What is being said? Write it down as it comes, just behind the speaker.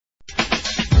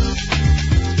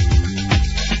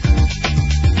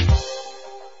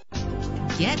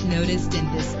noticed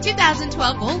in this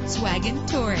 2012 Volkswagen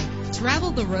Touareg.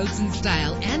 Travel the roads in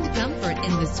style and comfort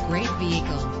in this great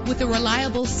vehicle with a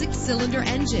reliable 6-cylinder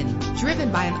engine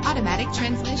driven by an automatic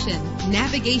transmission.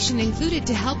 Navigation included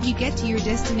to help you get to your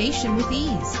destination with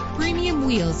ease. Premium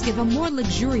wheels give a more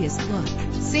luxurious look.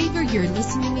 Savor your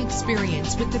listening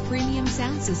experience with the premium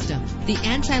sound system. The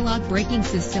anti-lock braking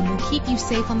system will keep you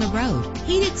safe on the road.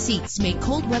 Heated seats make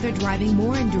cold weather driving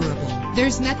more endurable.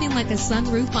 There's nothing like a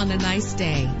sunroof on a nice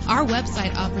day. Our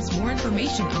website offers more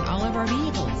information on all of our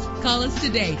vehicles. Call us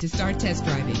today to start test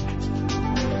driving.